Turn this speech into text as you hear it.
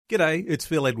G'day, it's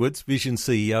Phil Edwards, Vision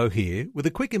CEO here, with a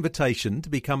quick invitation to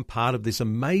become part of this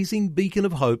amazing beacon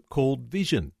of hope called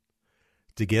Vision.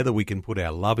 Together we can put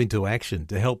our love into action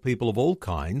to help people of all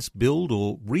kinds build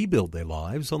or rebuild their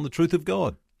lives on the truth of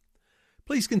God.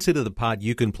 Please consider the part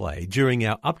you can play during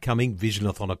our upcoming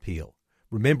Visionathon appeal,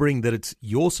 remembering that it's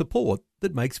your support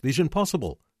that makes Vision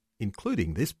possible,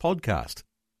 including this podcast.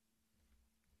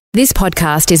 This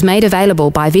podcast is made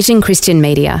available by Vision Christian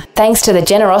Media, thanks to the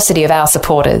generosity of our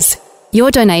supporters.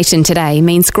 Your donation today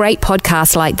means great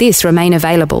podcasts like this remain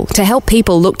available to help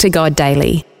people look to God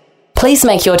daily. Please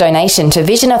make your donation to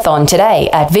Visionathon today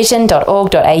at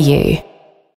vision.org.au.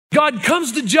 God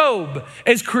comes to Job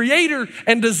as creator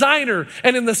and designer,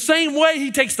 and in the same way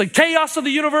he takes the chaos of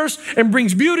the universe and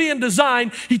brings beauty and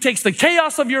design, he takes the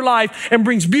chaos of your life and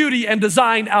brings beauty and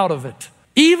design out of it.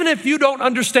 Even if you don't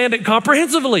understand it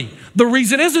comprehensively, the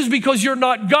reason is because you're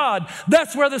not God.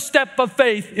 That's where the step of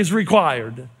faith is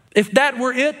required. If that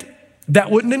were it, that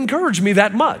wouldn't encourage me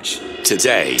that much.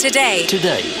 Today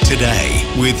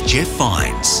with Jeff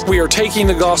Vines. We are taking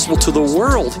the gospel to the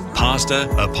world. Pastor,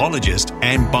 apologist,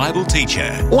 and Bible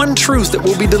teacher. One truth that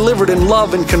will be delivered in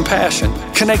love and compassion,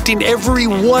 connecting every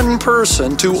one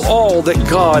person to all that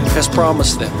God has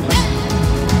promised them.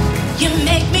 You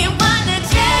make me wanna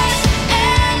dance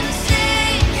and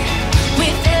sing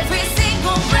with every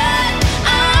single breath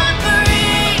I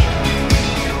breathe.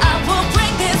 I will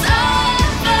bring this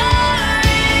offering.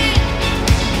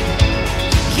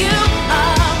 You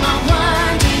are my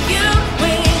wonder. You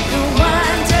bring the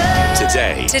wonder.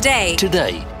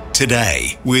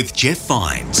 Today with Jeff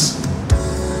Vines.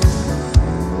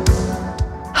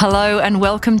 Hello and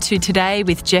welcome to Today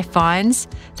with Jeff Vines.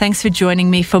 Thanks for joining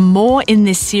me for more in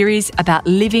this series about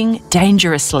living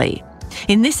dangerously.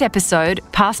 In this episode,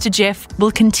 Pastor Jeff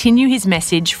will continue his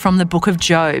message from the book of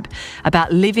Job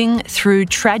about living through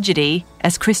tragedy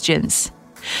as Christians.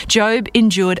 Job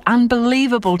endured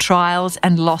unbelievable trials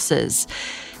and losses.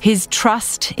 His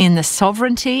trust in the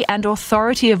sovereignty and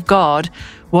authority of God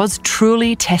was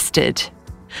truly tested.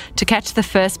 To catch the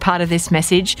first part of this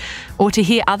message, or to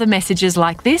hear other messages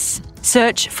like this,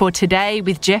 search for Today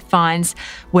with Jeff Vines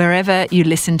wherever you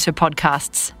listen to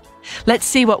podcasts. Let's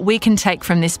see what we can take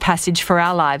from this passage for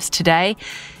our lives today.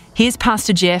 Here's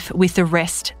Pastor Jeff with the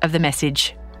rest of the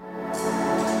message.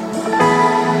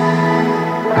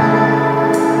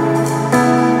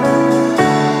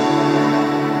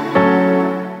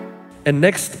 And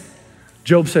next,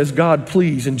 Job says, God,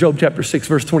 please, in Job chapter 6,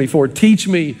 verse 24, teach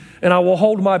me and I will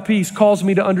hold my peace. Cause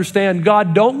me to understand.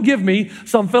 God, don't give me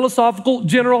some philosophical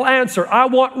general answer. I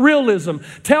want realism.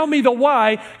 Tell me the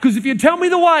why, because if you tell me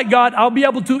the why, God, I'll be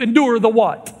able to endure the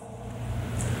what.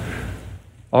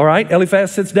 All right,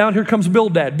 Eliphaz sits down. Here comes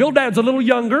Bildad. Bildad's a little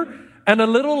younger and a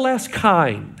little less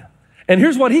kind. And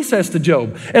here's what he says to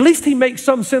Job. At least he makes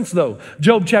some sense, though.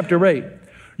 Job chapter 8.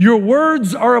 Your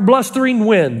words are a blustering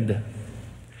wind.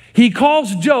 He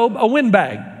calls Job a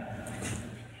windbag.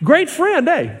 Great friend,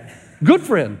 eh? Good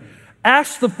friend.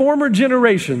 Ask the former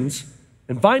generations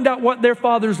and find out what their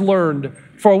fathers learned.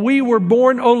 For we were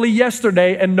born only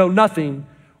yesterday and know nothing.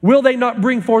 Will they not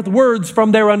bring forth words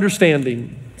from their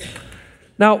understanding?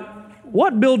 Now,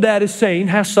 what Bildad is saying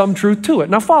has some truth to it.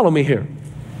 Now, follow me here.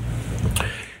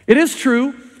 It is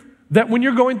true that when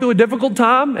you're going through a difficult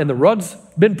time and the rug's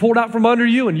been pulled out from under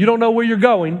you and you don't know where you're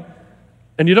going,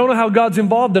 and you don't know how God's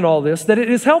involved in all this, that it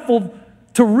is helpful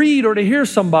to read or to hear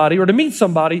somebody or to meet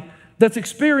somebody that's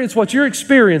experienced what you're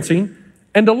experiencing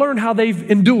and to learn how they've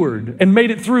endured and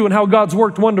made it through and how God's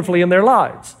worked wonderfully in their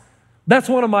lives. That's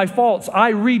one of my faults. I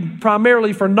read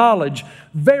primarily for knowledge.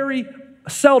 Very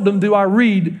seldom do I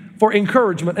read for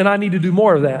encouragement, and I need to do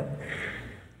more of that.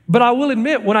 But I will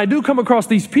admit, when I do come across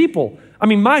these people,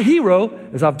 my hero,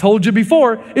 as I've told you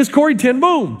before, is Corrie ten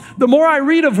Boom. The more I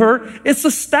read of her, it's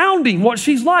astounding what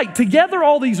she's like. Together,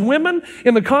 all these women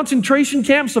in the concentration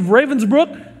camps of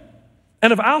Ravensbrück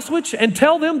and of Auschwitz, and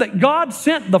tell them that God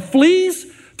sent the fleas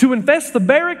to infest the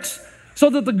barracks so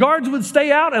that the guards would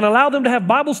stay out and allow them to have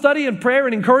Bible study and prayer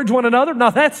and encourage one another. Now,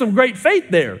 that's some great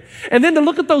faith there. And then to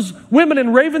look at those women in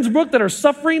Ravensbrück that are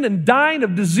suffering and dying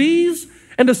of disease,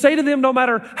 and to say to them, no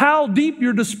matter how deep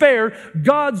your despair,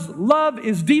 God's love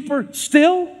is deeper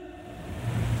still.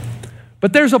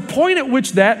 But there's a point at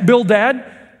which that, Bildad,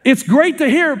 it's great to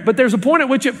hear, but there's a point at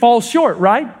which it falls short,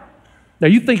 right? Now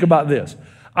you think about this.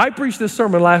 I preached this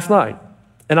sermon last night,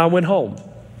 and I went home.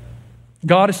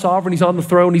 God is sovereign, He's on the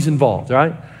throne, He's involved,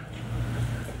 right?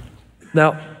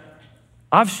 Now,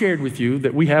 I've shared with you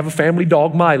that we have a family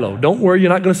dog, Milo. Don't worry, you're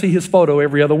not going to see his photo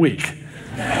every other week.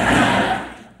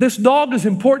 This dog is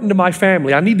important to my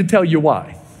family. I need to tell you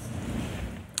why.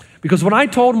 Because when I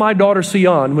told my daughter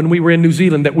Sion when we were in New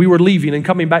Zealand that we were leaving and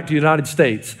coming back to the United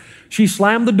States, she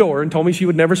slammed the door and told me she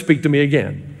would never speak to me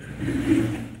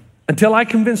again. Until I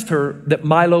convinced her that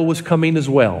Milo was coming as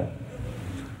well.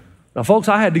 Now, folks,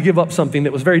 I had to give up something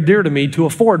that was very dear to me to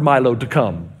afford Milo to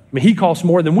come. I mean, he cost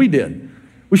more than we did.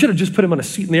 We should have just put him on a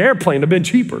seat in the airplane. It'd have been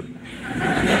cheaper.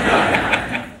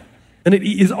 And it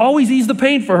has always eased the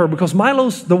pain for her because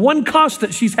Milo's the one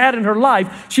constant she's had in her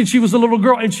life since she was a little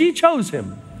girl, and she chose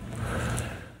him.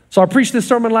 So I preached this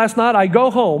sermon last night. I go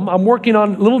home. I'm working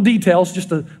on little details just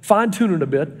to fine-tune it a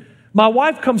bit. My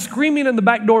wife comes screaming in the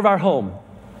back door of our home.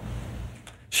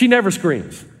 She never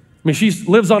screams. I mean, she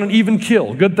lives on an even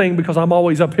keel. Good thing because I'm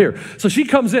always up here. So she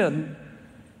comes in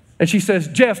and she says,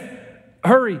 Jeff,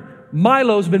 hurry.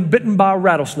 Milo's been bitten by a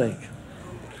rattlesnake.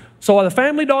 So the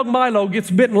family dog Milo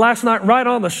gets bitten last night right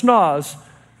on the schnoz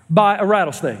by a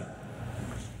rattlesnake.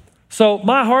 So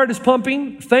my heart is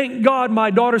pumping. Thank God my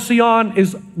daughter Sion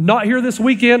is not here this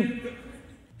weekend.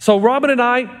 So Robin and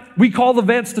I, we call the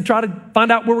vets to try to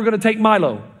find out where we're going to take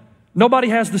Milo. Nobody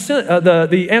has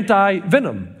the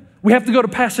anti-venom. We have to go to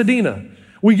Pasadena.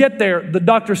 We get there. The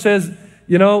doctor says,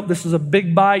 you know, this is a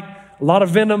big bite, a lot of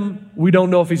venom. We don't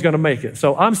know if he's going to make it.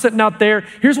 So I'm sitting out there.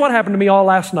 Here's what happened to me all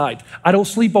last night. I don't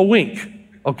sleep a wink,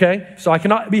 okay? So I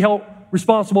cannot be held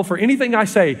responsible for anything I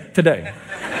say today.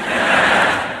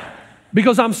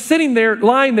 Because I'm sitting there,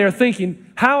 lying there thinking,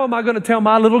 how am I going to tell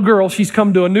my little girl she's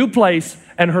come to a new place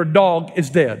and her dog is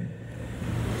dead?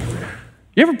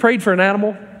 You ever prayed for an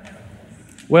animal?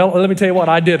 Well, let me tell you what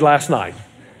I did last night.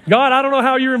 God, I don't know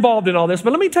how you're involved in all this,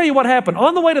 but let me tell you what happened.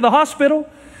 On the way to the hospital,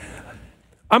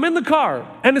 I'm in the car,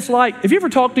 and it's like, have you ever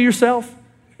talked to yourself?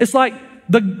 It's like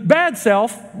the bad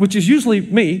self, which is usually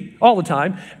me all the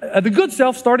time, the good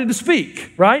self started to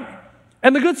speak, right?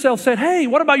 And the good self said, hey,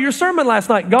 what about your sermon last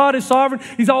night? God is sovereign.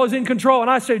 He's always in control. And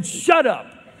I said, shut up.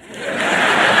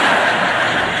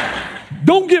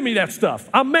 Don't give me that stuff.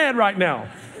 I'm mad right now.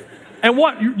 And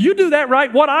what, you do that,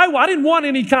 right? What I didn't want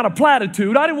any kind of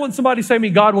platitude. I didn't want somebody to say to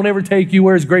me, God will never take you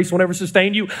where his grace will never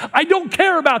sustain you. I don't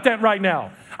care about that right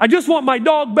now. I just want my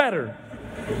dog better.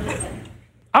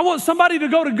 I want somebody to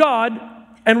go to God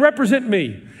and represent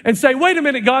me and say, wait a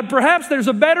minute, God, perhaps there's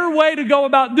a better way to go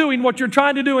about doing what you're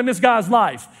trying to do in this guy's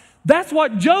life. That's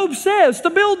what Job says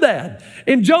to Bildad.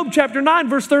 In Job chapter 9,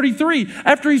 verse 33,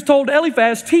 after he's told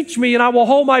Eliphaz, teach me and I will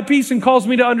hold my peace and cause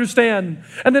me to understand.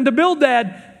 And then to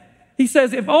Bildad, he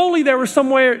says, if only there was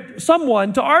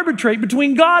someone to arbitrate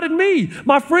between God and me.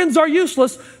 My friends are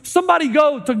useless. Somebody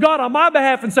go to God on my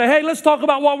behalf and say, hey, let's talk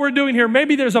about what we're doing here.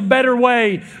 Maybe there's a better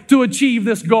way to achieve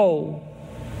this goal.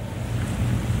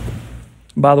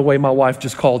 By the way, my wife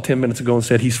just called 10 minutes ago and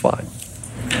said he's fine.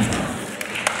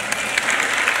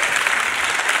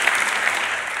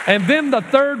 And then the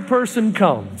third person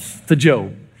comes to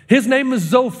Job. His name is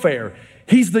Zophar.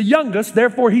 He's the youngest,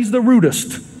 therefore he's the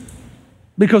rudest.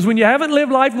 Because when you haven't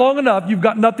lived life long enough, you've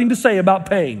got nothing to say about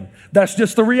pain. That's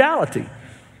just the reality.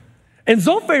 And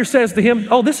Zophar says to him,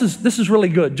 oh, this is really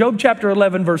good. Job chapter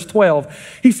 11, verse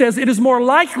 12. He says, it is more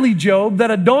likely, Job,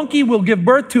 that a donkey will give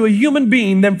birth to a human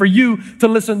being than for you to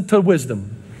listen to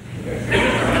wisdom.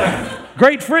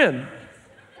 Great friend.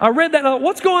 I read that. Now,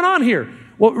 what's going on here?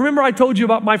 Well, remember I told you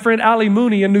about my friend Ali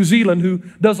Mooney in New Zealand who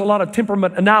does a lot of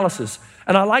temperament analysis.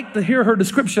 And I like to hear her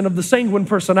description of the sanguine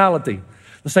personality.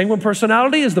 The sanguine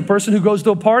personality is the person who goes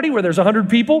to a party where there's 100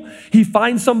 people. He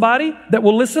finds somebody that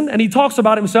will listen and he talks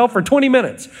about himself for 20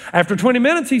 minutes. After 20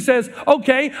 minutes, he says,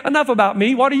 okay, enough about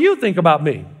me. What do you think about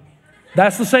me?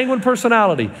 That's the sanguine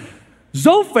personality.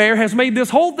 Zophar has made this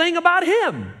whole thing about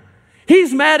him.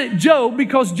 He's mad at Job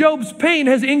because Job's pain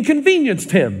has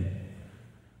inconvenienced him.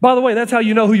 By the way, that's how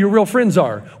you know who your real friends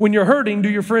are. When you're hurting, do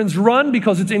your friends run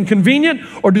because it's inconvenient,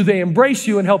 or do they embrace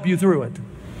you and help you through it?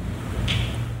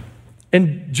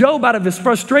 And Job, out of his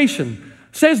frustration,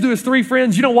 says to his three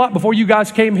friends, you know what? Before you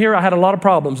guys came here, I had a lot of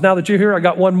problems. Now that you're here, I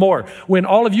got one more. When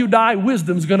all of you die,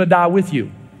 wisdom's going to die with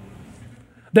you.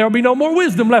 There will be no more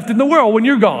wisdom left in the world when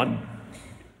you're gone.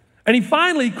 And he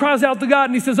finally cries out to God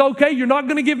and he says, okay, you're not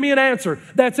going to give me an answer.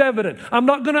 That's evident. I'm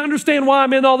not going to understand why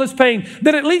I'm in all this pain.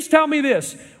 Then at least tell me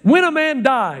this. When a man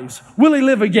dies, will he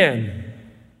live again?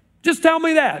 Just tell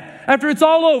me that. After it's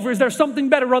all over, is there something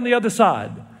better on the other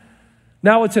side?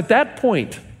 Now it's at that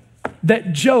point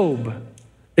that Job,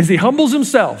 as he humbles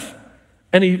himself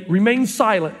and he remains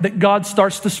silent, that God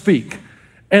starts to speak.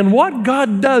 And what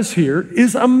God does here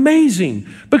is amazing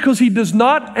because he does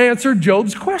not answer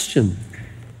Job's question.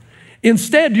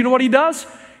 Instead, you know what he does?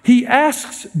 He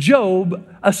asks Job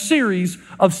a series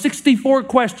of 64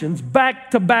 questions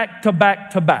back to back to back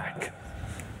to back.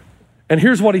 And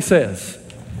here's what he says.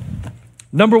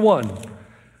 Number one,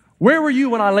 Where were you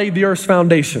when I laid the earth's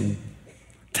foundation?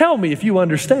 Tell me if you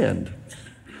understand.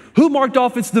 Who marked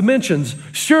off its dimensions?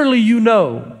 Surely you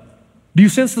know. Do you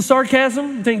sense the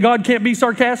sarcasm? You think God can't be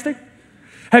sarcastic?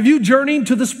 Have you journeyed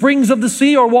to the springs of the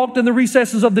sea or walked in the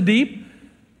recesses of the deep?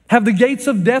 Have the gates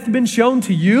of death been shown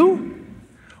to you?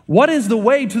 What is the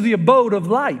way to the abode of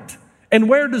light? And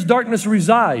where does darkness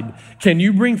reside? Can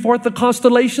you bring forth the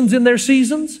constellations in their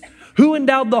seasons? Who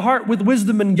endowed the heart with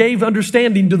wisdom and gave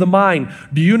understanding to the mind?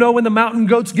 Do you know when the mountain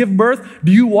goats give birth?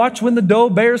 Do you watch when the doe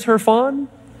bears her fawn?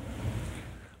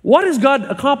 What is God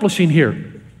accomplishing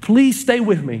here? Please stay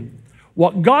with me.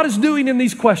 What God is doing in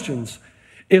these questions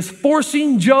is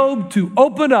forcing Job to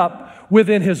open up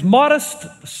within his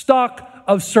modest stock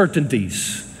of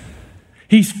certainties.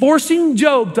 He's forcing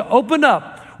Job to open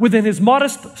up within his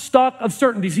modest stock of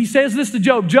certainties. He says this to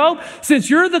Job, Job, since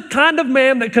you're the kind of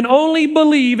man that can only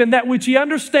believe in that which he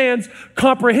understands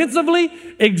comprehensively,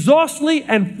 exhaustively,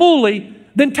 and fully,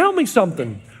 then tell me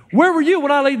something. Where were you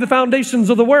when I laid the foundations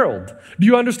of the world? Do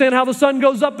you understand how the sun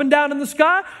goes up and down in the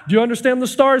sky? Do you understand the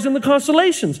stars in the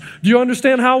constellations? Do you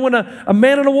understand how when a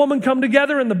man and a woman come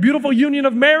together in the beautiful union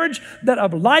of marriage, that a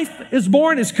life is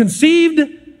born, is conceived?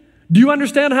 Do you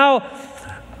understand how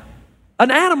an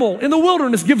animal in the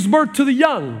wilderness gives birth to the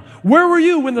young? Where were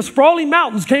you when the sprawling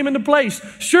mountains came into place?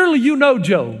 Surely you know,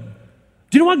 Job.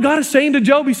 Do you know what God is saying to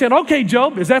Job? He's saying, okay,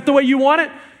 Job, is that the way you want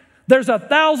it? There's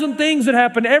 1,000 things that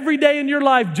happen every day in your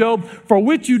life, Job, for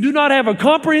which you do not have a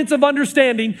comprehensive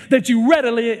understanding that you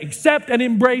readily accept and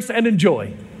embrace and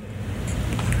enjoy.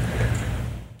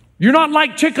 You're not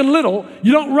like Chicken Little.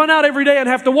 You don't run out every day and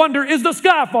have to wonder, is the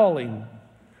sky falling?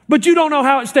 But you don't know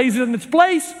how it stays in its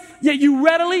place, yet you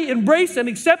readily embrace and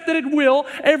accept that it will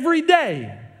every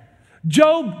day.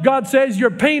 Job, God says,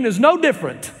 your pain is no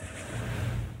different.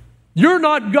 You're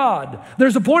not God.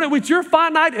 There's a point at which you're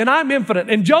finite and I'm infinite.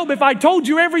 And Job, if I told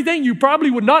you everything, you probably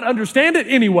would not understand it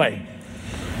anyway.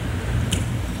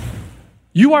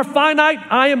 You are finite,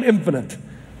 I am infinite.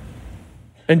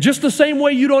 And just the same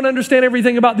way you don't understand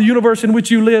everything about the universe in which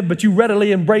you live, but you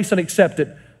readily embrace and accept it,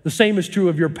 the same is true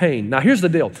of your pain. Now here's the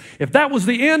deal. If that was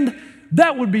the end,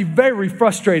 that would be very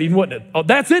frustrating, wouldn't it? Oh,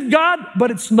 that's it, God?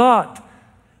 But it's not.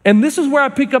 And this is where I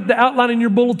pick up the outline in your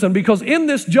bulletin, because in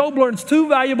this, Job learns 2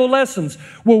 valuable lessons.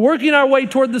 We're working our way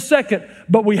toward the second,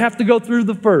 but we have to go through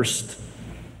the first.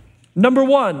 Number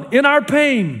 1, in our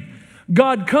pain,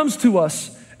 God comes to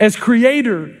us as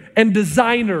creator and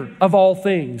designer of all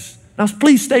things. Now,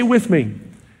 please stay with me.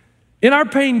 In our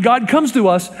pain, God comes to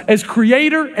us as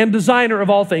creator and designer of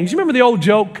all things. You remember the old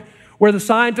joke where the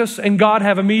scientists and God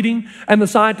have a meeting, and the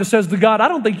scientist says to God, I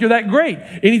don't think you're that great.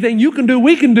 Anything you can do,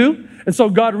 we can do. And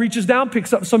so God reaches down,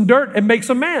 picks up some dirt, and makes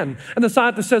a man. And the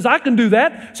scientist says, I can do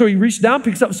that. So he reaches down,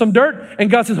 picks up some dirt,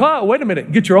 and God says, oh, wait a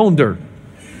minute, get your own dirt.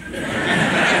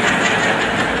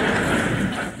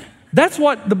 That's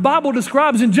what the Bible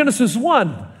describes in Genesis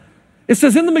 1. It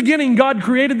says, in the beginning, God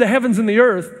created the heavens and the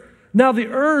earth. Now the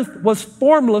earth was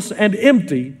formless and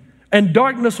empty, and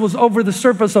darkness was over the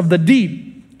surface of the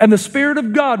deep, and the Spirit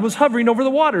of God was hovering over the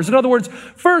waters. In other words,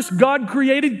 first God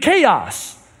created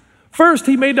chaos. First,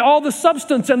 he made all the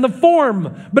substance and the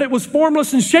form, but it was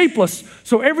formless and shapeless.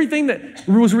 So everything that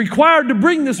was required to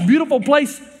bring this beautiful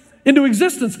place into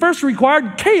existence first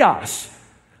required chaos.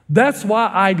 That's why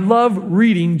I love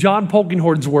reading John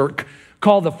Polkinghorne's work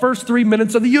called The First 3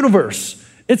 Minutes of the Universe.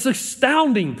 It's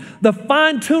astounding, the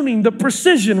fine-tuning, the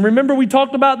precision. Remember we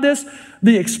talked about this?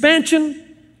 The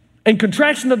expansion and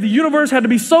contraction of the universe had to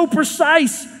be so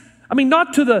precise. I mean,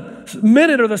 not to the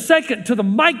minute or the second, to the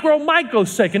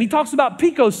microsecond. He talks about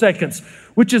picoseconds,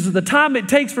 which is the time it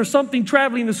takes for something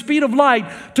traveling the speed of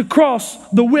light to cross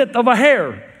the width of a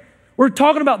hair. We're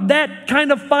talking about that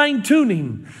kind of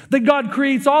fine-tuning, that God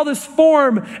creates all this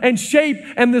form and shape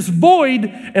and this void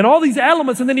and all these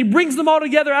elements, and then he brings them all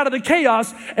together out of the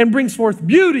chaos and brings forth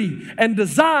beauty and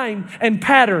design and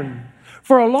pattern.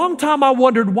 For a long time, I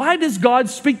wondered, why does God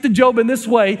speak to Job in this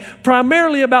way,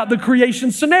 primarily about the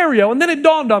creation scenario? And then it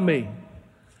dawned on me.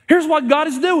 Here's what God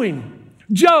is doing.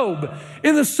 Job,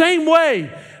 in the same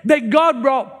way that God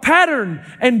brought pattern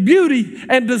and beauty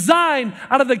and design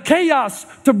out of the chaos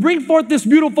to bring forth this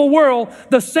beautiful world,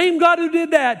 the same God who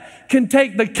did that can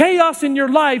take the chaos in your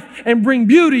life and bring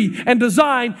beauty and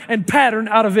design and pattern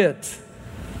out of it.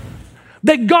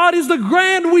 That God is the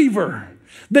grand weaver.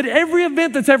 That every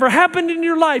event that's ever happened in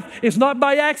your life is not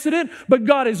by accident, but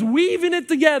God is weaving it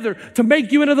together to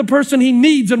make you into the person he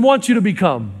needs and wants you to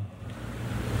become.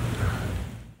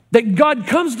 That God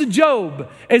comes to Job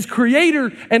as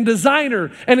creator and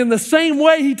designer, and in the same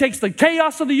way he takes the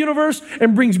chaos of the universe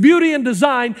and brings beauty and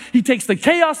design, he takes the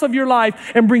chaos of your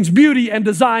life and brings beauty and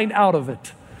design out of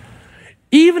it.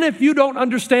 even if you don't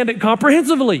understand it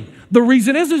comprehensively. The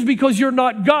reason is because you're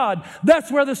not God.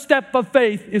 That's where the step of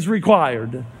faith is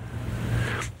required.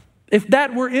 If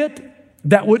that were it,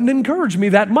 that wouldn't encourage me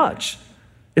that much.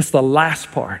 It's the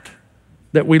last part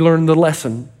that we learn the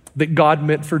lesson that God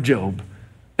meant for Job.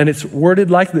 And it's worded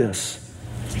like this.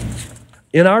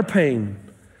 In our pain,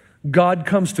 God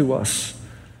comes to us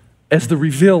as the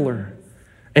revealer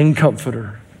and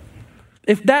comforter.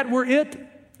 If that were it,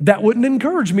 that wouldn't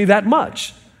encourage me that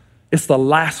much. It's the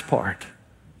last part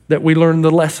that we learn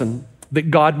the lesson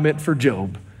that God meant for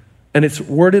Job. And it's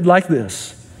worded like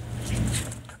this.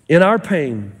 In our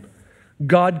pain,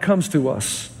 God comes to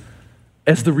us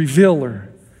as the revealer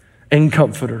and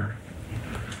comforter.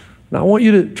 Now, I want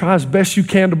you to try as best you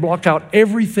can to block out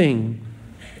everything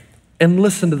and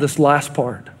listen to this last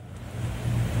part.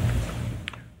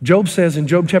 Job says in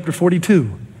Job chapter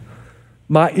 42,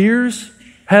 my ears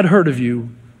had heard of you,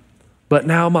 but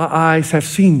now my eyes have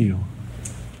seen you.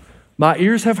 My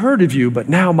ears have heard of you, but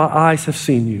now my eyes have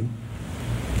seen you.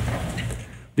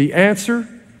 The answer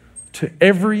to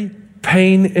every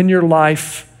pain in your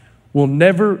life will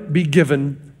never be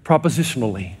given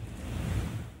propositionally.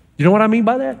 You know what I mean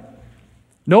by that?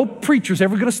 No preacher's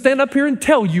ever going to stand up here and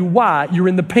tell you why you're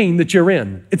in the pain that you're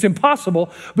in. It's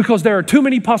impossible because there are too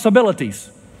many possibilities.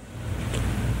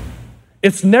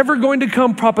 It's never going to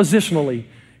come propositionally.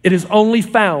 It is only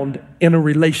found in a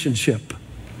relationship.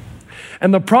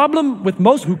 And the problem with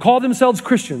most who call themselves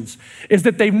Christians is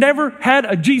that they've never had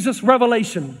a Jesus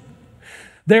revelation.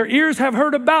 Their ears have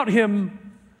heard about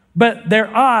him, but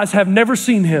their eyes have never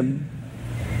seen him.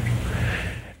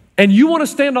 And you want to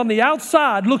stand on the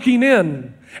outside looking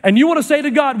in, and you want to say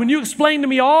to God, when you explain to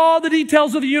me all the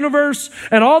details of the universe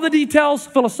and all the details,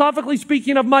 philosophically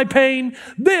speaking, of my pain,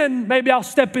 then maybe I'll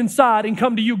step inside and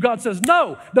come to you. God says,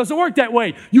 no, it doesn't work that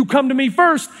way. You come to me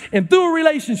first, and through a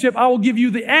relationship, I will give you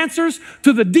the answers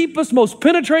to the deepest, most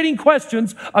penetrating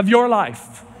questions of your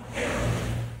life.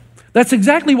 That's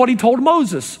exactly what he told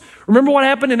Moses. Remember what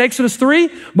happened in Exodus 3?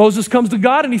 Moses comes to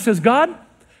God and he says, God,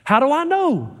 how do I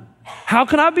know? How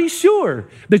can I be sure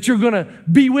that you're going to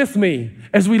be with me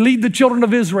as we lead the children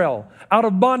of Israel out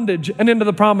of bondage and into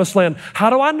the promised land? How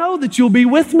do I know that you'll be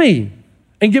with me?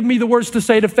 And give me the words to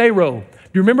say to Pharaoh. Do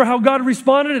you remember how God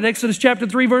responded in Exodus chapter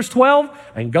 3, verse 12?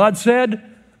 And God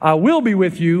said, I will be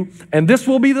with you, and this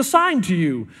will be the sign to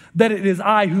you that it is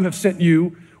I who have sent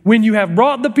you. When you have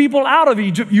brought the people out of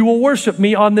Egypt, you will worship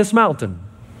me on this mountain.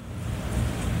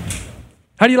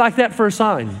 How do you like that for a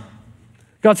sign?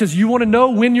 God says, you want to know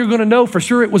when you're going to know for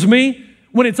sure it was me?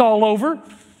 When it's all over.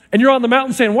 And you're on the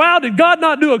mountain saying, wow, did God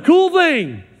not do a cool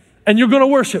thing? And you're going to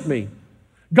worship me.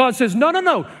 God says,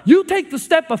 no. You take the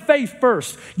step of faith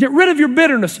first. Get rid of your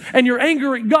bitterness and your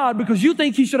anger at God because you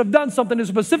think he should have done something in a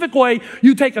specific way.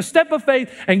 You take a step of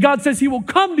faith, and God says he will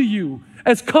come to you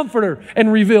as comforter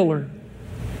and revealer.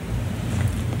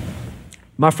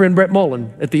 My friend Brett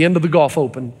Mullen at the end of the Golf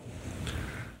Open.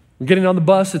 I'm getting on the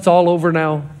bus. It's all over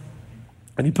now.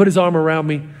 And he put his arm around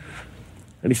me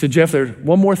and he said, Jeff, there's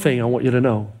one more thing I want you to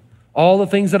know. All the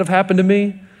things that have happened to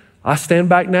me, I stand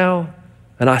back now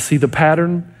and I see the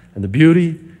pattern and the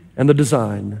beauty and the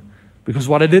design. Because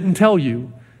what I didn't tell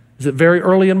you is that very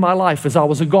early in my life, as I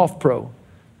was a golf pro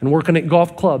and working at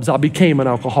golf clubs, I became an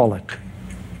alcoholic.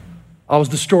 I was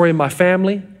destroying my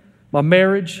family, my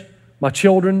marriage, my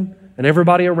children, and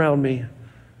everybody around me.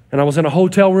 And I was in a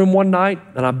hotel room one night,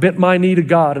 and I bent my knee to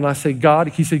God, and I said, God,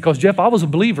 he said, because Jeff, I was a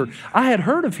believer. I had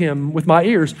heard of him with my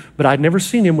ears, but I'd never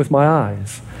seen him with my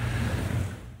eyes.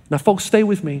 Now, folks, stay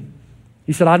with me.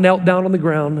 He said, I knelt down on the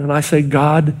ground, and I said,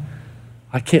 God,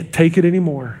 I can't take it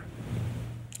anymore.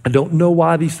 I don't know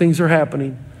why these things are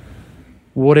happening.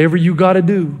 Whatever you got to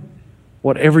do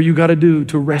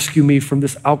to rescue me from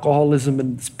this alcoholism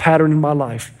and this pattern in my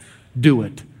life, do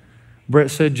it.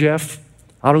 Brett said, Jeff,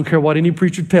 I don't care what any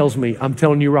preacher tells me. I'm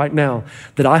telling you right now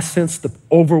that I sensed the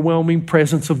overwhelming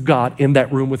presence of God in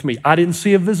that room with me. I didn't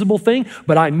see a visible thing,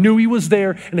 but I knew he was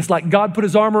there. And it's like God put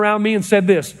his arm around me and said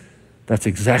this, that's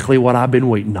exactly what I've been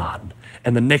waiting on.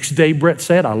 And the next day, Brett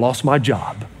said, I lost my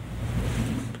job.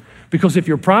 Because if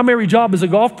your primary job is a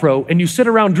golf pro and you sit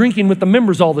around drinking with the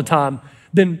members all the time,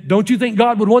 then don't you think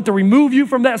God would want to remove you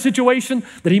from that situation,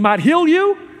 that he might heal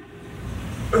you?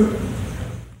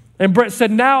 And Brett said,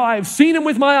 now I have seen him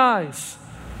with my eyes.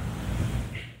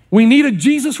 We need a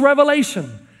Jesus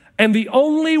revelation. And the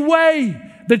only way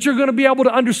that you're going to be able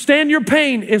to understand your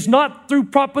pain is not through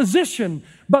proposition,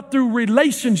 but through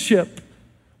relationship.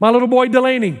 My little boy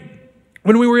Delaney,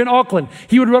 when we were in Auckland,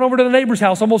 he would run over to the neighbor's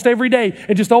house almost every day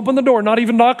and just open the door, not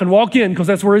even knock, and walk in because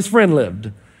that's where his friend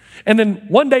lived. And then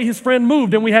one day his friend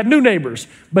moved and we had new neighbors,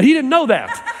 but he didn't know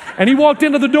that. And he walked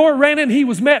into the door, ran in, he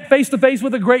was met face to face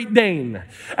with a Great Dane.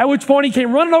 At which point he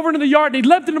came running over into the yard and he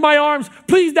leapt into my arms.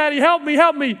 Please, Daddy, help me,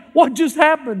 help me. What just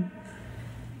happened?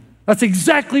 That's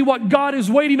exactly what God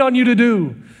is waiting on you to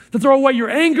do. To throw away your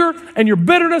anger and your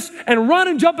bitterness and run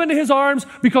and jump into his arms,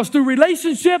 because through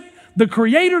relationship, the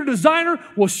creator, designer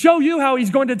will show you how he's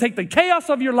going to take the chaos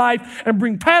of your life and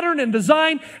bring pattern and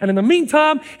design. And in the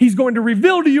meantime, he's going to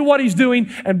reveal to you what he's doing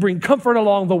and bring comfort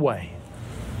along the way.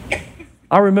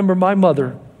 I remember my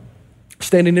mother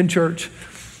standing in church.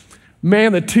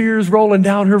 Man, the tears rolling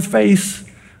down her face.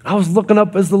 I was looking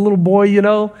up as the little boy,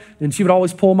 and she would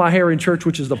always pull my hair in church,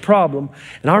 which is the problem.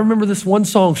 And I remember this one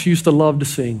song she used to love to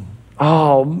sing.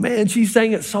 Oh, man, she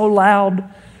sang it so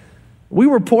loud. We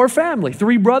were a poor family,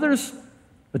 3 brothers,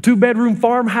 a 2-bedroom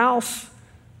farmhouse.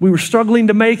 We were struggling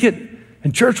to make it,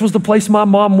 and church was the place my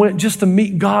mom went just to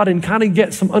meet God and kind of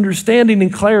get some understanding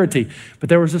and clarity. But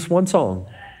there was this one song.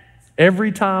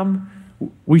 Every time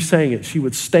we sang it, she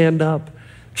would stand up.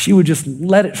 She would just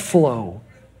let it flow.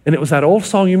 And it was that old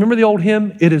song. You remember the old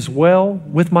hymn, It Is Well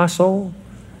With My Soul?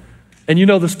 And you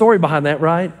know the story behind that,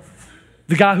 right?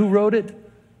 The guy who wrote it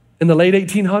in the late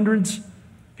 1800s,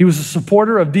 he was a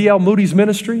supporter of D.L. Moody's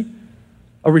ministry,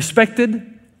 a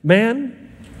respected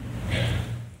man.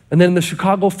 And then the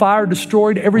Chicago fire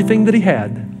destroyed everything that he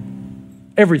had.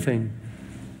 Everything.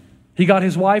 He got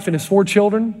his wife and his 4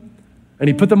 children, and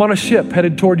he put them on a ship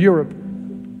headed toward Europe.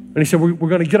 And he said, we're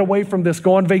going to get away from this,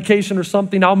 go on vacation or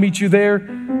something. I'll meet you there,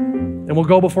 and we'll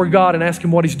go before God and ask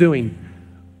him what he's doing.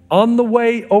 On the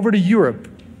way over to Europe,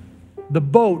 the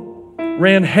boat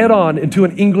ran head on into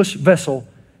an English vessel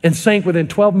and sank within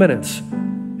 12 minutes,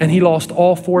 and he lost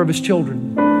all 4 of his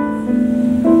children.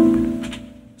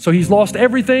 So he's lost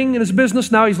everything in his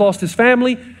business. Now he's lost his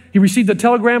family. He received a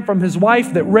telegram from his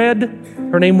wife that read,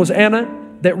 her name was Anna,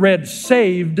 that read,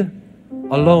 saved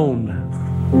alone.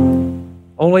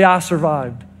 Only I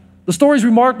survived. The story's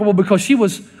remarkable because she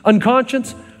was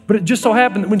unconscious, but it just so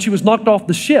happened that when she was knocked off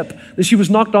the ship, that she was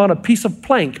knocked on a piece of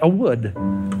plank, a wood.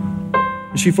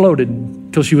 And she floated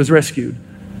until she was rescued.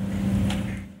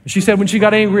 She said when she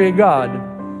got angry at God,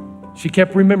 she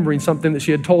kept remembering something that she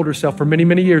had told herself for many,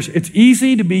 many years. It's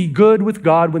easy to be good with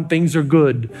God when things are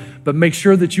good, but make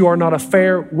sure that you are not a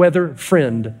fair weather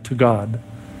friend to God.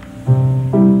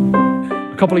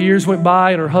 A couple of years went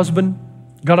by and her husband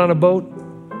got on a boat.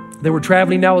 They were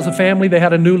traveling now as a family. They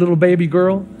had a new little baby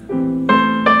girl.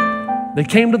 They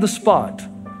came to the spot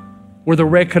where the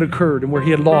wreck had occurred and where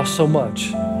he had lost so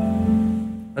much.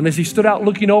 And as he stood out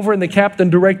looking over and the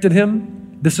captain directed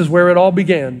him, this is where it all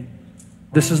began.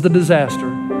 This is the disaster.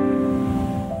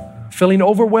 Feeling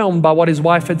overwhelmed by what his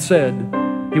wife had said,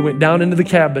 he went down into the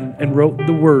cabin and wrote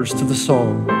the words to the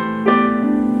song.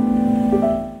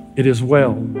 It is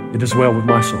well with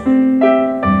my soul.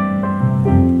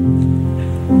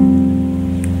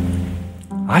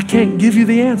 I can't give you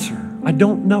the answer. I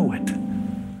don't know it.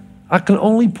 I can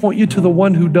only point you to the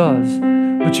one who does,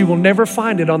 but you will never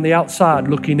find it on the outside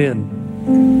looking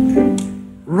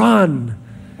in. Run.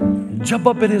 Jump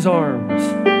up in his arms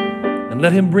and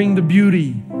let him bring the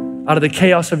beauty out of the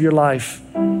chaos of your life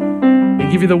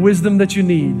and give you the wisdom that you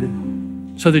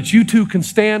need so that you too can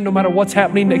stand no matter what's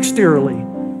happening exteriorly,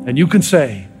 and you can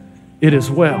say, it is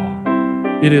well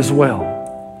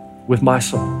with my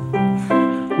soul.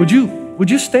 Would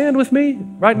you stand with me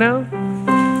right now?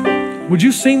 Would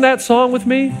you sing that song with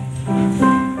me?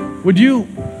 Would you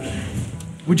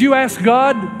ask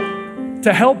God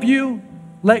to help you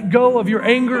let go of your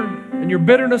anger and your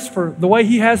bitterness for the way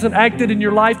he hasn't acted in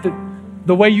your life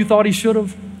the way you thought he should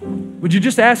have? Would you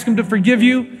just ask him to forgive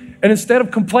you? And instead of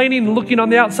complaining and looking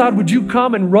on the outside, would you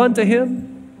come and run to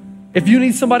him? If you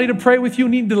need somebody to pray with you,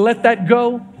 you need to let that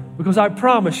go, because I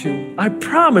promise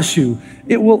you,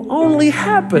 it will only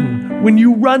happen when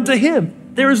you run to him.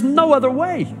 There is no other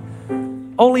way.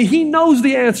 Only he knows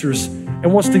the answers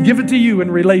and wants to give it to you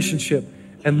in relationship.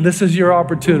 And this is your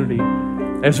opportunity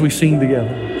as we sing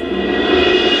together.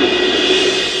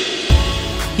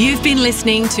 You've been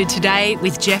listening to Today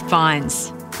with Jeff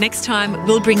Vines. Next time,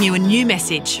 we'll bring you a new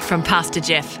message from Pastor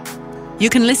Jeff. You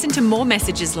can listen to more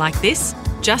messages like this.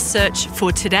 Just search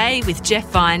for Today with Jeff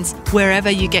Vines wherever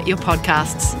you get your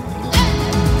podcasts.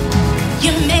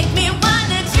 You make me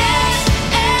wanna dance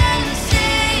and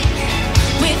sing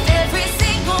with every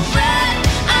single breath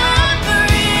I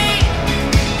breathe.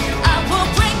 I will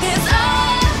bring this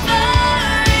offering.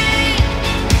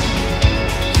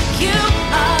 You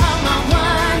are my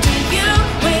wonder, you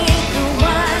with the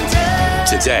wonder.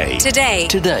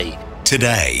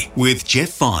 Today with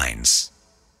Jeff Vines.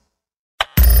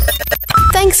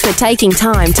 Thanks for taking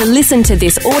time to listen to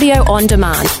this audio on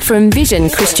demand from Vision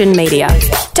Christian Media.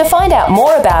 To find out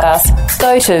more about us,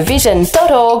 go to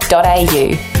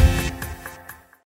vision.org.au.